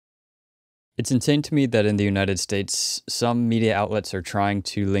It's insane to me that in the United States, some media outlets are trying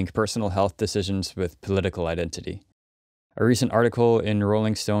to link personal health decisions with political identity. A recent article in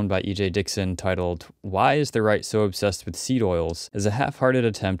Rolling Stone by E.J. Dixon titled, "Why is the Right So Obsessed with Seed Oils?" is a half-hearted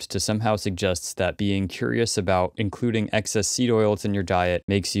attempt to somehow suggest that being curious about including excess seed oils in your diet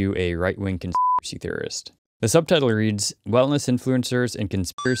makes you a right-wing conspiracy theorist. The subtitle reads, "Wellness influencers and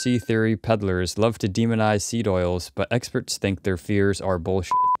conspiracy theory peddlers love to demonize seed oils, but experts think their fears are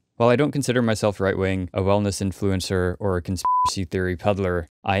bullshit." While I don't consider myself right-wing, a wellness influencer, or a conspiracy theory peddler,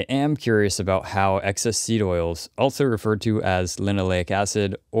 I am curious about how excess seed oils, also referred to as linoleic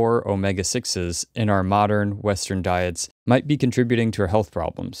acid or omega-6s in our modern Western diets, might be contributing to our health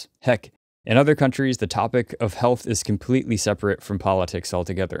problems. Heck, in other countries, the topic of health is completely separate from politics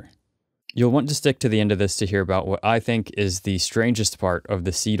altogether. You'll want to stick to the end of this to hear about what I think is the strangest part of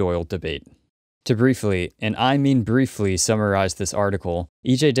the seed oil debate. To briefly, and I mean briefly, summarize this article,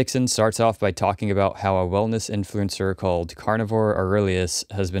 E.J. Dixon starts off by talking about how a wellness influencer called Carnivore Aurelius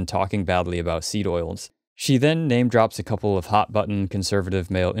has been talking badly about seed oils. She then name drops a couple of hot-button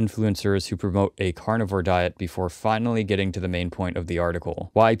conservative male influencers who promote a carnivore diet before finally getting to the main point of the article,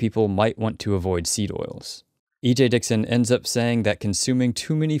 why people might want to avoid seed oils. E.J. Dixon ends up saying that consuming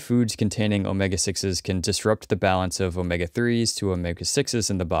too many foods containing omega-6s can disrupt the balance of omega-3s to omega-6s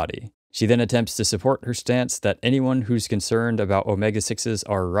in the body. She then attempts to support her stance that anyone who's concerned about omega-6s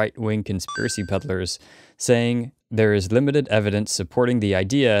are right-wing conspiracy peddlers, saying there is limited evidence supporting the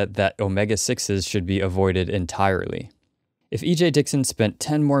idea that omega-6s should be avoided entirely. If E.J. Dixon spent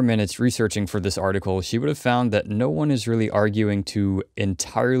 10 more minutes researching for this article, she would have found that no one is really arguing to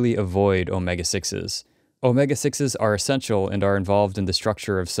entirely avoid omega-6s. Omega-6s are essential and are involved in the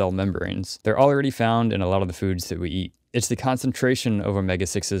structure of cell membranes. They're already found in a lot of the foods that we eat. It's the concentration of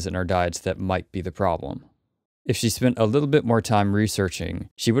omega-6s in our diets that might be the problem. If she spent a little bit more time researching,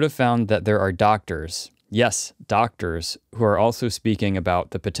 she would have found that there are doctors, yes, doctors, who are also speaking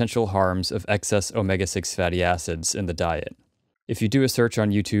about the potential harms of excess omega-6 fatty acids in the diet. If you do a search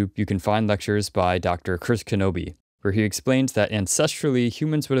on YouTube, you can find lectures by Dr. Knobbe, where he explains that ancestrally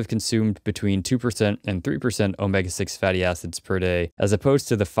humans would have consumed between 2% and 3% omega-6 fatty acids per day, as opposed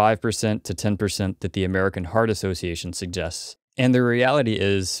to the 5% to 10% that the American Heart Association suggests. And the reality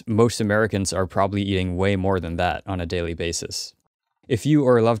is, most Americans are probably eating way more than that on a daily basis. If you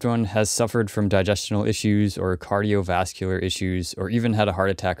or a loved one has suffered from digestional issues or cardiovascular issues, or even had a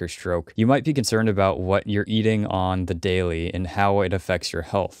heart attack or stroke, you might be concerned about what you're eating on the daily and how it affects your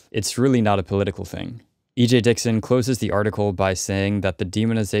health. It's really not a political thing. E.J. Dixon closes the article by saying that the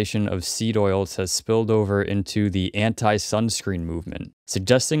demonization of seed oils has spilled over into the anti-sunscreen movement,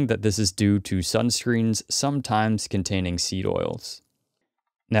 suggesting that this is due to sunscreens sometimes containing seed oils.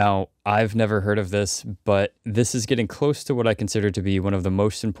 Now, I've never heard of this, but this is getting close to what I consider to be one of the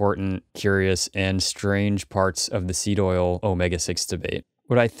most important, curious, and strange parts of the seed oil omega-6 debate.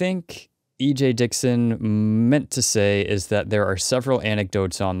 What I think E.J. Dixon meant to say is that there are several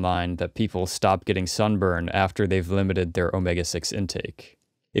anecdotes online that people stop getting sunburn after they've limited their omega-6 intake.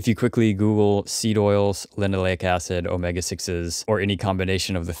 If you quickly Google seed oils, linoleic acid, omega-6s, or any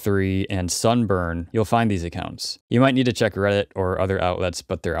combination of the three, and sunburn, you'll find these accounts. You might need to check Reddit or other outlets,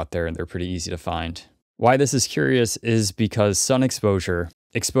 but they're out there and they're pretty easy to find. Why this is curious is because sun exposure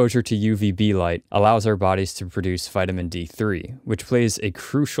to UVB light allows our bodies to produce vitamin D3, which plays a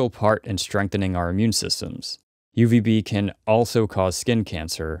crucial part in strengthening our immune systems. UVB can also cause skin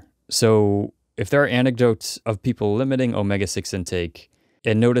cancer, so if there are anecdotes of people limiting omega-6 intake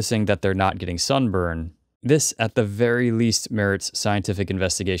and noticing that they're not getting sunburn, this at the very least merits scientific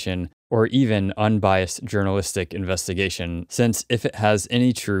investigation or even unbiased journalistic investigation, since if it has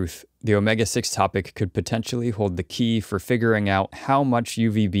any truth, the omega-6 topic could potentially hold the key for figuring out how much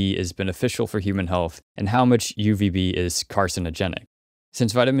UVB is beneficial for human health and how much UVB is carcinogenic.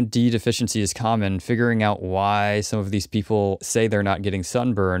 Since vitamin D deficiency is common, figuring out why some of these people say they're not getting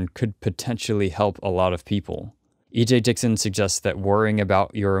sunburn could potentially help a lot of people. E.J. Dixon suggests that worrying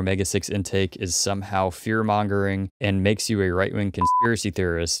about your omega-6 intake is somehow fear-mongering and makes you a right-wing conspiracy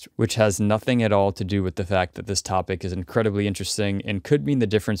theorist, which has nothing at all to do with the fact that this topic is incredibly interesting and could mean the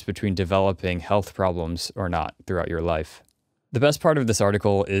difference between developing health problems or not throughout your life. The best part of this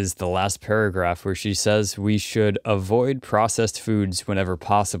article is the last paragraph where she says we should avoid processed foods whenever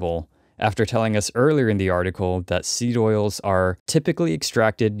possible, after telling us earlier in the article that seed oils are typically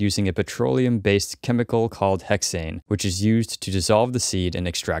extracted using a petroleum-based chemical called hexane, which is used to dissolve the seed and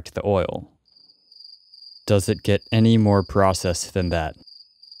extract the oil. Does it get any more processed than that?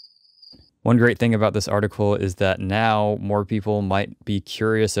 One great thing about this article is that now more people might be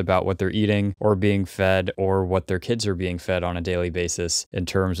curious about what they're eating or being fed or what their kids are being fed on a daily basis in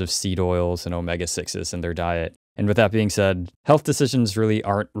terms of seed oils and omega-6s in their diet. And with that being said, health decisions really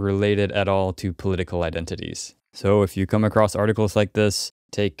aren't related at all to political identities. So if you come across articles like this,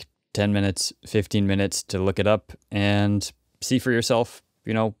 take 10 minutes, 15 minutes to look it up and see for yourself,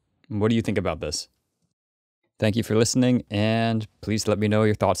 what do you think about this? Thank you for listening, and please let me know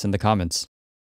your thoughts in the comments.